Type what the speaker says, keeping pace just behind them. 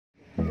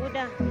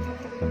udah.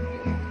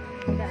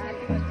 Udah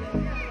ada.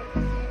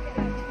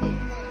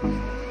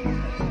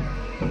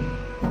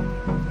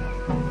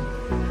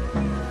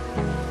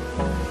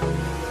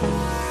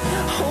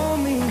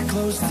 Hold me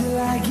close till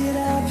I get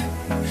up.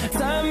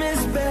 Time is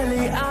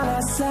barely on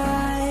our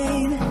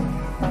side.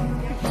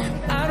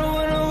 I don't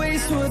wanna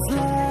waste what's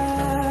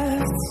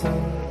left.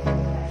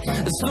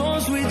 The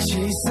storms we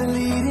chase are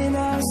leading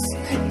us,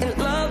 and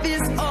love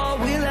is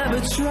all we'll ever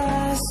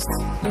trust.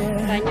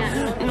 Yeah.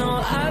 No,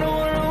 I don't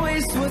wanna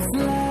waste what's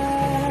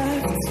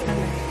left.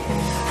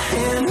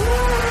 And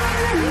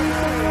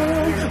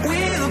on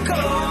we'll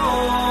go,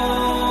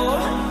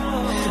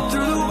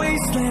 through the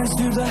wastelands,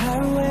 through the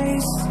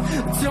highways,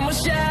 till my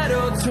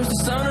shadow turns to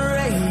sun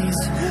rays.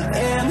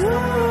 And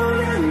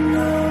on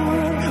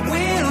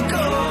we'll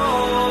go,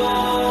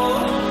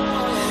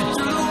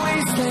 through the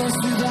wastelands,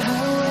 through the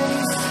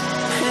highways,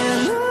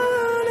 and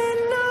on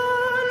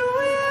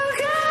we'll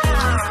go.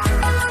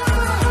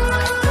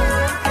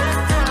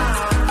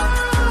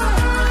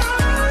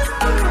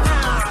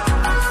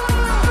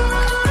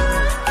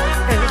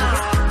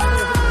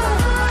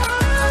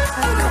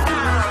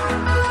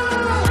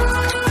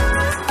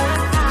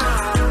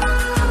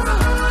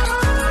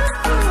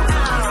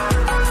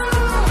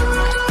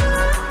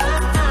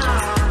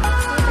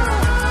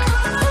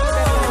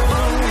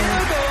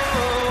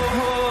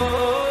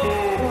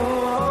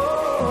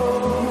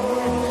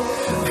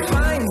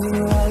 Finding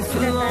life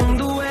along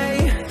the way,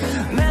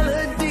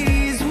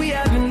 melodies we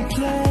haven't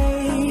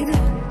played.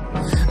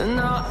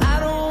 No, I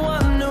don't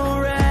want no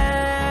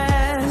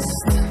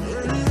rest.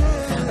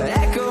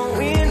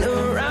 Echoing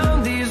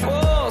around these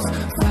walls,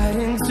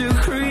 fighting to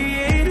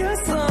create a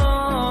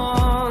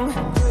song.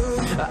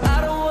 I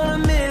don't wanna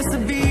miss a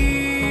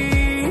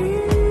beat.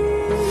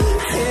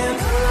 And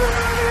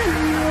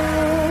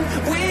on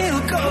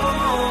we'll go,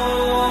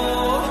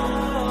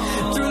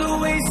 through the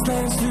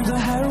wastelands, through the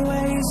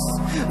highways,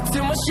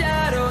 till my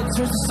shadow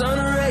turns to sun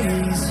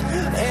rays.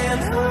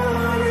 And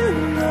on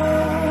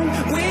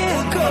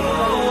we'll go,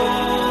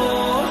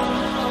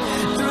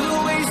 through the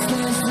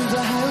wastelands, through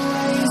the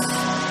highways,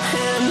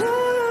 and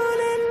on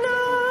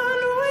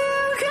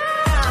we'll go.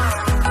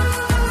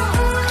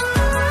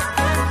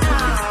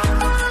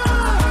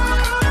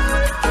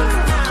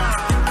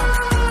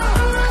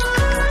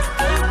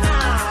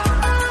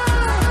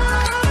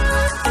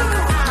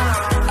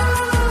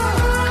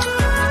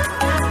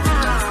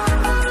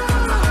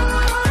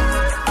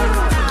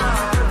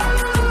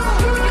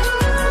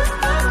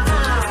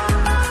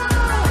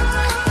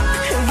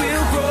 And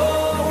we'll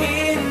grow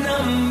in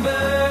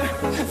number,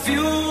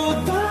 fueled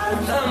by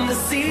them to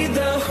see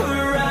the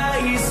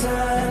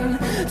horizon,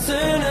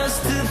 turn us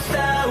to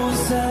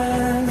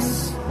thousands.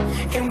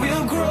 And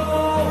we'll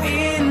grow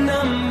in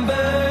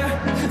number,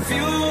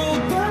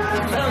 fueled by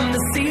them to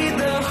see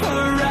the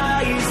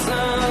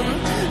horizon,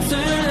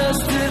 turn us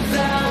to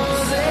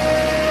thousands.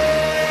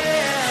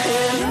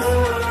 And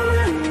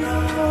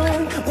on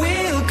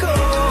we'll go,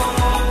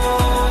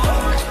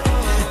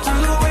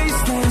 through the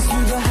wastelands,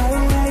 through the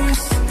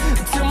highways,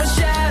 till my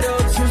shadow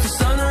turns to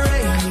sun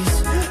rays.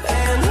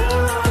 And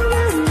on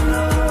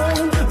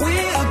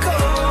we'll go,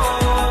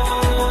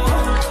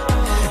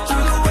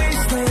 through the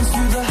wastelands,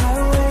 through the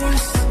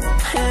highways,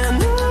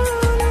 and on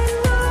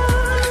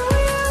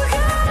we'll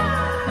go.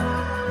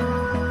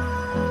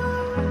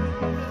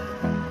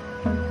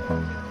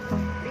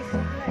 Di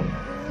sebelah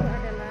itu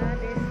adalah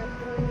desa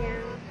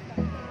Tronyang.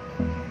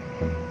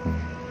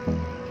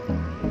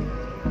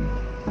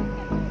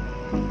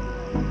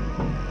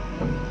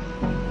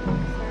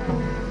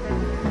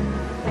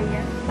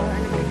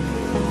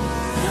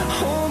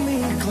 Hold me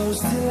close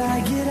till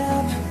I get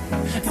up.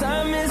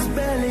 Time is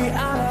barely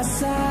on our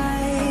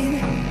side.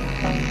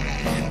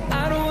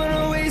 I don't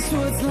wanna waste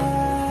what's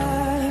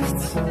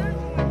left.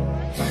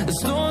 The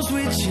storms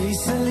we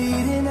chase are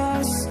leading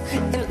us,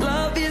 and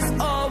love is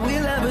all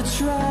we'll ever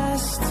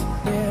trust.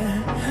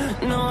 Yeah.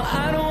 No,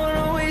 I don't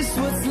wanna waste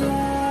what's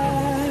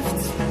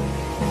left.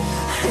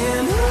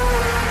 And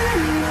on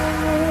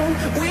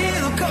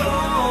we'll go,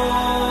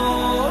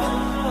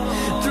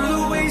 through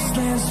the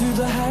wastelands, through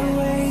the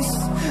highways,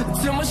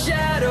 till my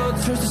shadow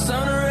turns to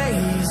sun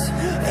rays.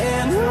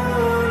 And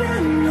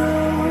on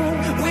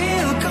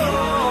we'll go,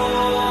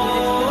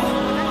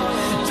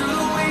 through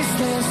the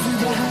wastelands, through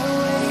the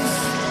highways,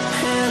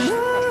 and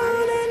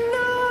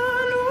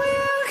on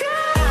we'll go.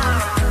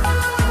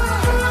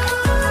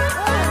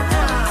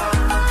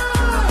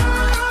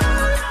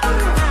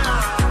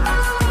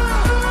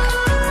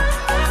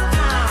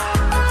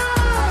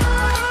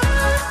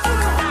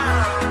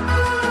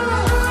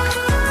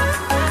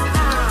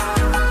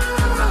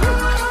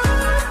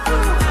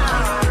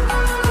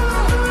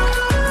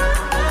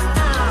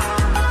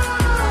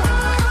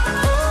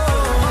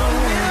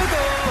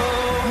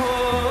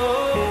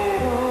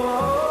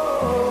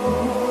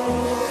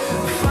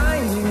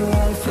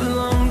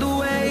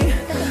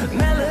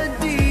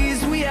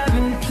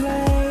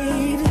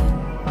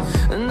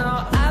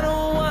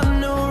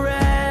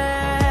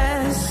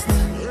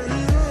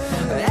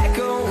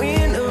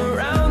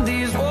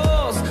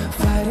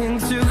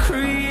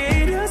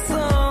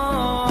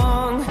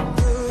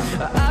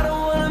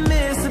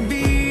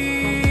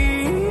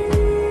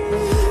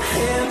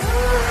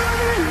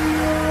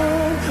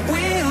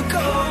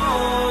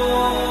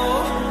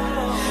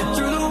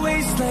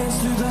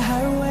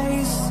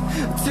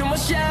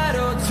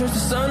 turns to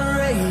sun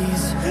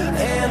rays,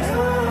 and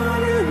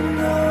on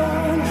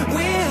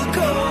we'll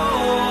go.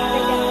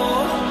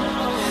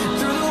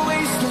 Through the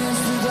wastelands,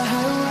 through the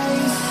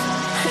highways,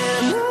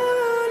 and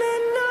on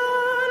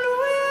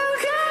we'll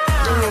go.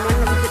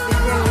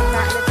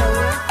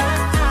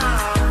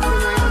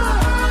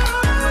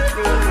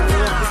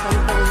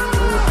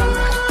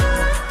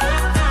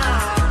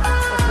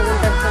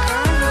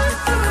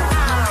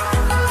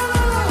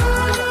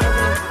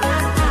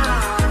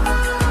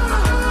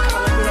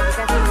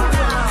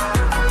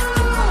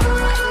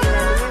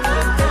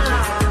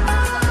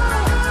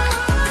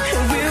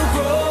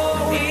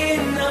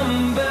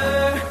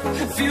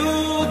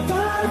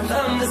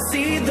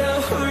 See the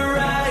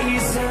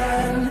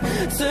horizon,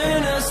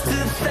 turn us to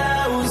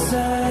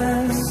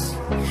thousands,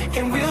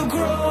 and we'll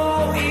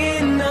grow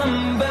in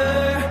number,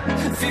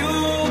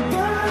 fueled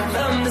by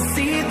them to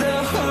see the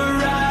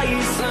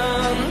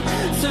horizon,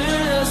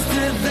 turn us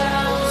to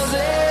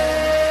thousands,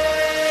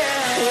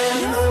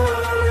 and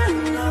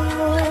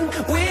on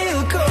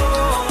we'll go,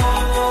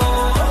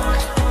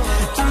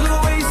 through the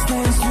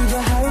wastelands, through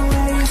the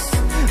highways,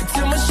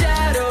 till my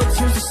shadow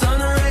turns to sun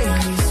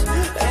rays,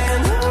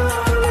 and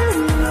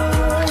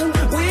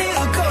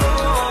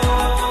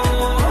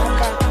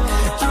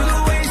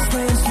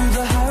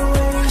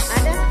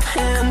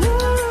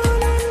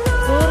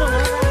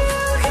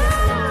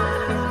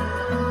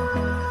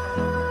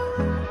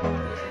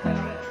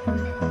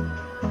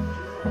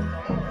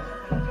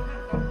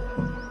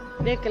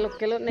Dia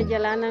keluk-keluk na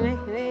jalanan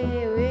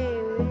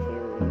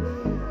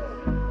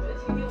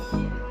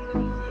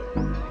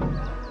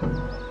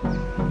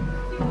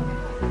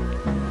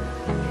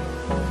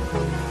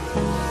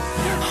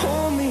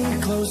Hold me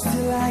close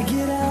till I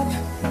get up.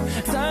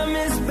 Time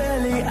is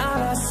barely on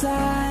our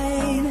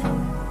side.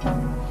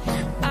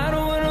 I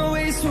don't wanna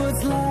waste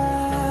what's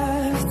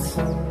left.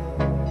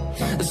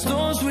 The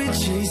storms we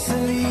chase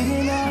are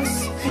leading us,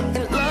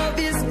 and love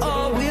is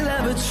all we'll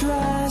ever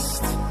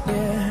trust.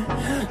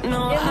 Yeah,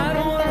 no, I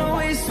don't wanna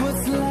waste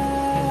what's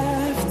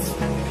left.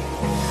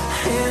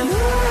 And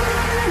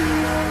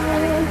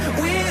on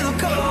we'll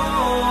go,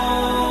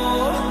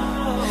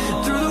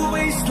 through the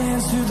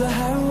wastelands, through the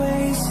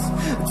highways,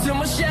 till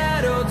my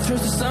shadow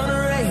turns to sun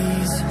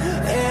rays,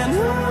 and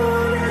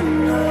on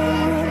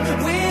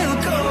we'll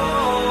go,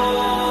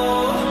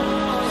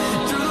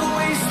 through the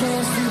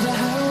wastelands, through the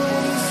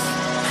highways,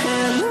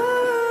 and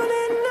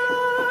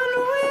on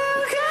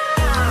we'll go.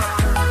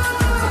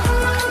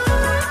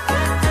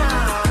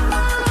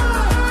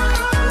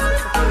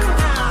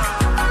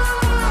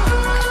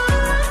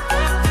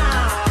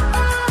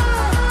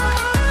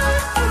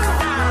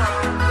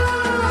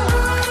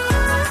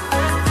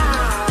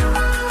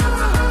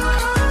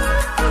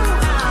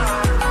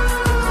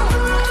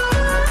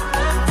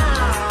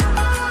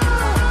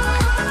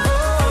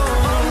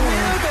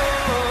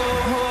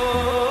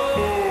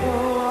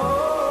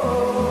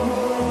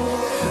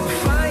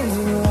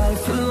 Finding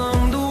life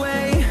along the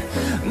way,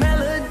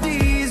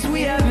 melodies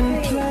we haven't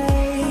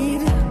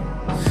played.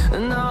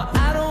 No,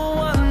 I don't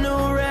want no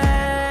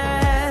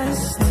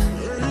rest.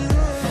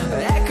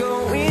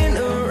 Echoing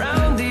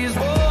around these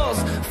walls,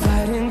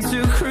 fighting to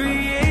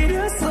create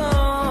a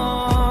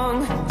song.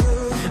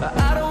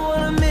 I don't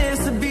wanna miss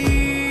a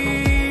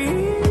beat.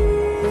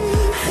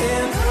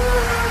 And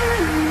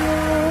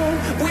on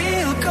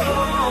we'll go,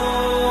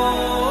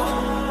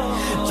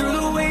 through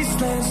the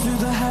wastelands, through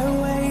the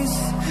highways,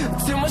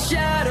 till my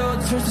shadow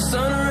turns to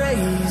sun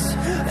rays,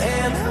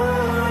 and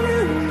on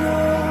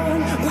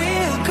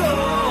we'll go,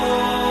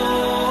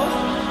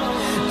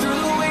 through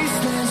the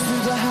wastelands,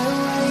 through the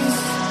highways,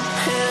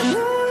 and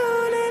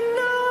on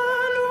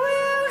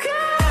we'll go.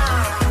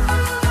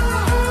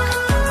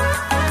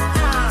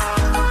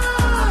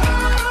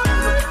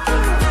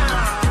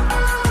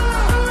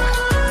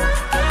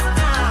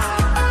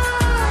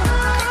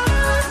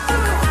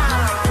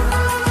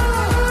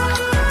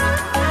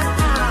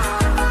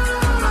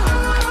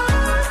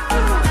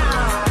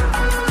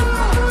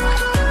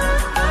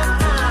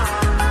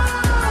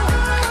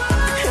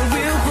 And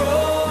we'll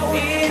grow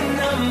in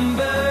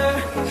number,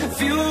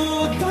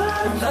 fueled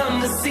by them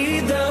to see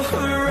the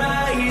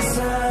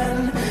horizon,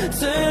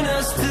 turn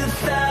us to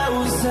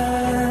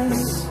thousands,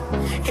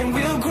 and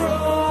we'll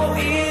grow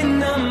in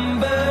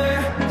number,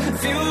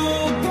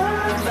 fueled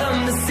by them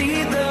to see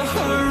the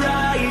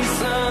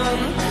horizon,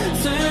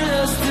 turn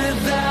us to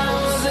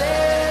thousands,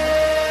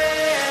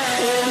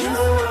 and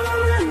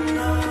on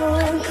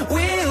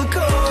we'll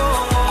go,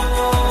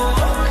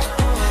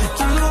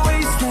 through the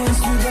wastelands,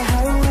 through the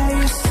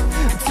highways,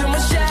 till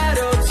my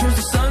shadow turns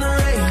to sun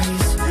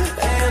rays,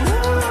 and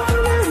on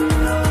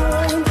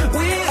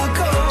we'll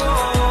go,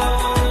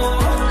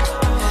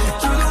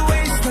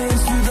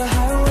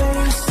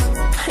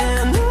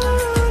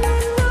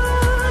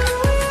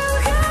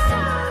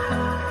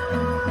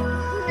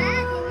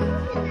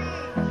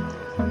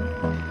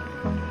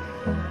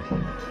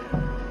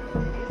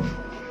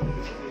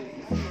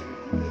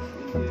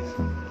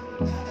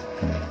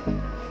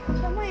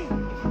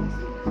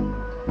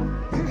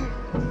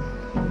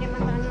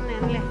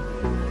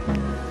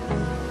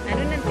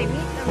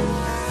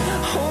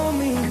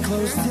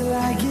 close till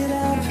I get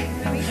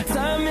up.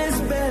 Time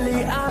is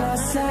barely on our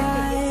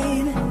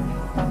side.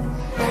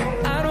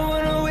 I don't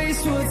wanna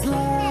waste what's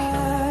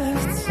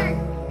left.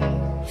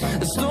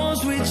 The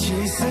storms we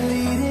chase are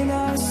leading